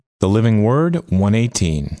The Living Word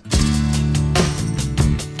 118.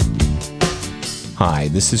 Hi,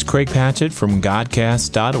 this is Craig Patchett from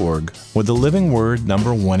Godcast.org with the Living Word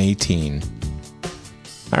number 118.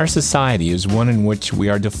 Our society is one in which we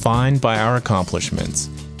are defined by our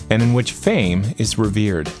accomplishments and in which fame is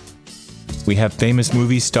revered. We have famous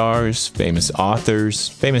movie stars, famous authors,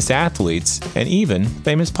 famous athletes, and even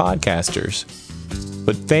famous podcasters.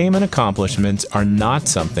 But fame and accomplishments are not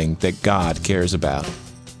something that God cares about.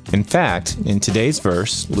 In fact, in today's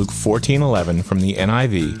verse, Luke 14:11 from the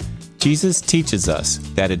NIV, Jesus teaches us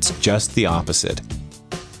that it's just the opposite.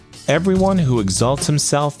 Everyone who exalts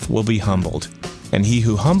himself will be humbled, and he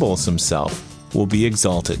who humbles himself will be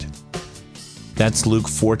exalted. That's Luke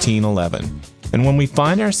 14:11. And when we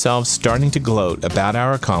find ourselves starting to gloat about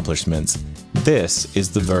our accomplishments, this is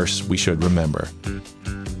the verse we should remember.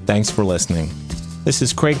 Thanks for listening. This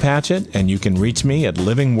is Craig Patchett, and you can reach me at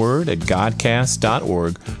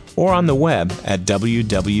livingword@godcast.org or on the web at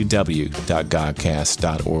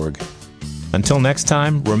www.godcast.org. Until next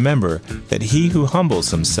time, remember that he who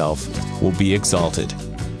humbles himself will be exalted.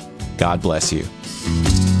 God bless you.